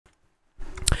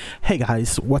Hey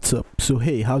guys, what's up? So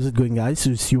hey, how's it going guys?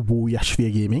 It's your boy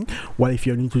YASHViR GAMiNG. Well, if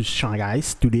you're new to this channel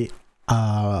guys, today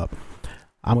I'm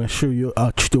gonna show you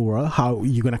a tutorial how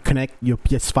you're gonna connect your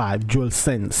PS5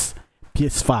 DualSense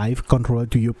PS5 controller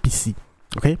to your PC.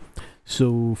 Okay,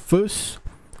 so first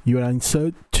you're gonna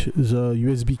insert the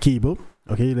USB cable.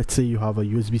 Okay, let's say you have a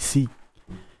USB-C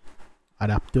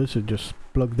adapter, so just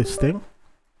plug this thing.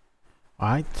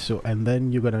 Alright, so and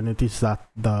then you're gonna notice that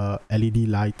the LED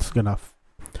light's gonna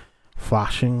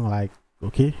flashing like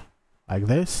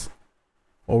this,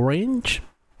 orange.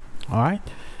 Alright,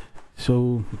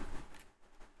 so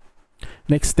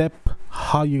next step,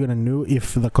 how you're gonna know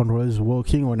if the controller is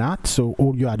working or not. So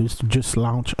all you gotta do is to just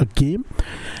launch a game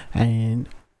and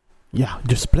yeah,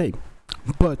 just play.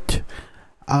 But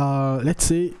let's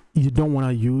say you don't want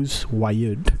to use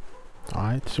wired.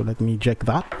 Alright, so let me check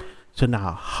that. So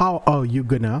now, how are you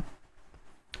gonna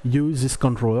use this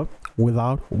controller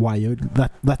without wired?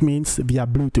 That means via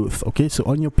Bluetooth. Okay, so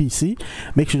on your PC,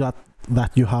 make sure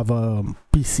that you have a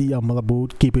PC or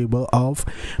motherboard capable of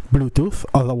Bluetooth.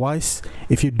 Otherwise,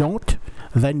 if you don't,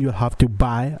 then you have to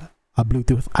buy a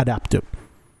Bluetooth adapter.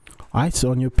 Alright,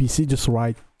 so on your PC, just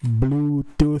write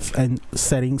Bluetooth and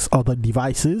settings, other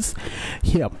devices.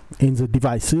 Here in the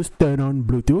devices, turn on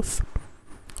Bluetooth.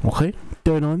 Okay,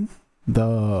 turn on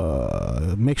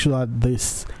make sure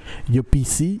that your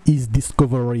PC is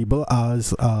discoverable as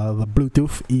the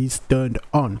Bluetooth is turned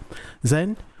on.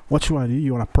 Then what you want to do,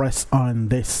 you want to press on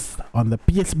the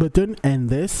PS button, and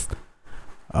this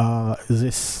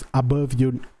above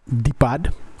your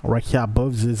D-pad right here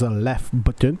above, there's a left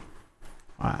button.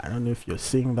 I don't know if you're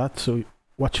seeing that. So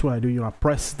what you want to do, you want to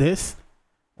press this.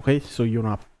 Okay, so you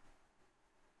want to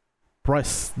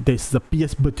press the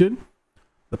PS button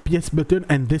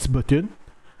and this button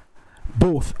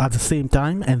both at the same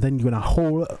time, and then you're gonna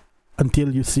hold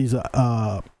until you see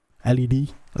the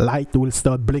LED light will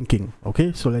start blinking.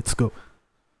 Okay, so let's go.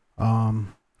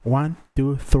 1,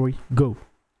 2, 3, go.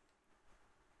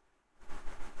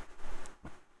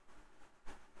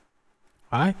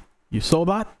 Alright, you saw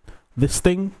that this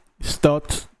thing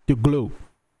starts to glow.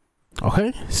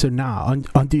 Okay, so now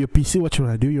onto your PC, what you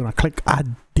want to do, you want to click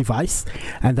add device,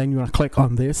 and then you want to click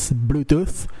on this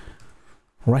Bluetooth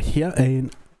right here,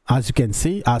 and as you can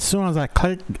see, as soon as I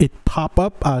click, it pop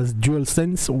up as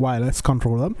DualSense wireless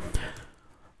controller.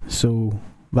 So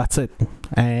that's it,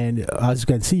 and as you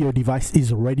can see, your device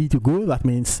is ready to go. That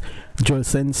means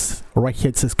DualSense right here,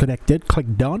 it says connected.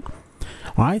 Click done.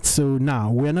 Alright, so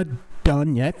now we're not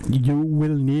done yet. You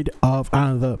will need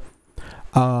another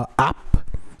app.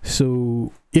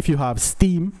 So if you have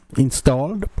Steam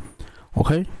installed,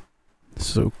 okay,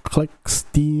 so click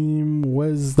Steam,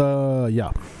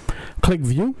 click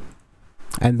view,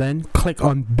 and then click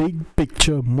on big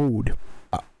picture mode.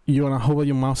 You want to hover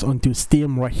your mouse onto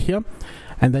Steam right here,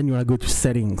 and then you want to go to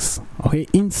settings. Okay,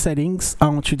 in settings, I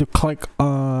want you to click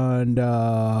on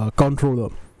the controller.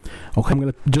 Okay, I'm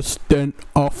gonna just turn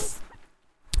off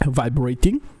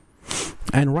vibrating,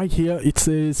 and right here it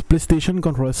says PlayStation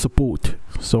controller support.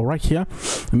 So right here,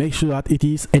 make sure that it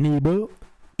is enabled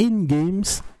in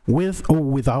games with or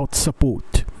without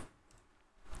support.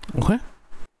 Okay,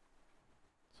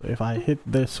 so if I hit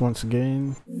this once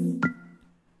again,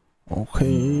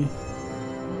 okay,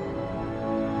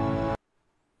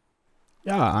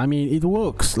 yeah, I mean it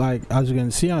works. Like as you can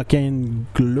see, I can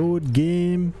load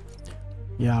game.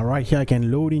 Yeah, right here I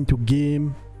can load into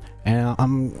game. And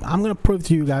I'm gonna prove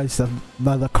to you guys that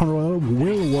the controller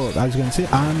will work. As you can see,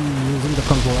 I'm using the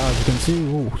controller. As you can see,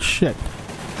 oh shit,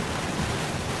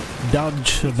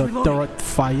 dodge the turret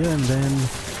fire, and then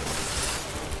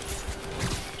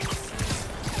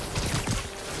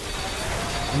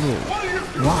oh,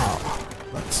 wow,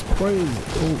 that's crazy.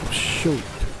 Oh shoot.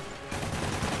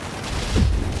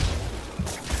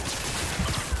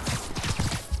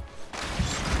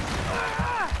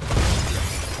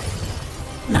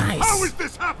 Nice. How is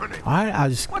this happening? Alright,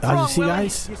 as you see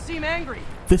guys, you seem angry.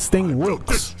 this thing works.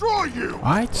 Destroy you.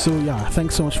 Alright, so yeah,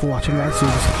 thanks so much for watching guys. So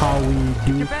this is how we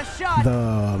do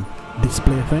the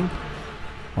display thing.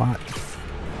 Alright.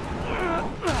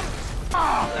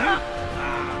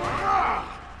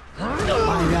 Oh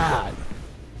my god.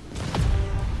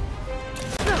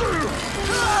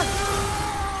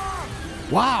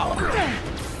 Wow.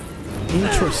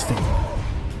 Interesting.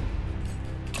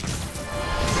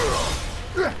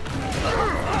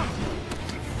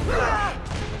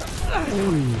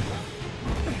 Ooh.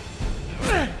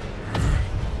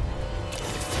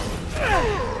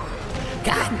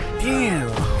 God damn!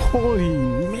 Holy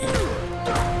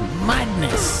man!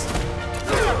 Madness!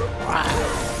 Wow.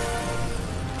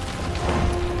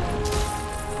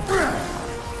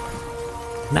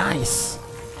 Nice.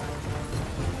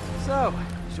 So,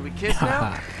 should we kiss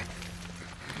now?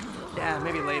 Yeah,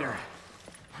 maybe later.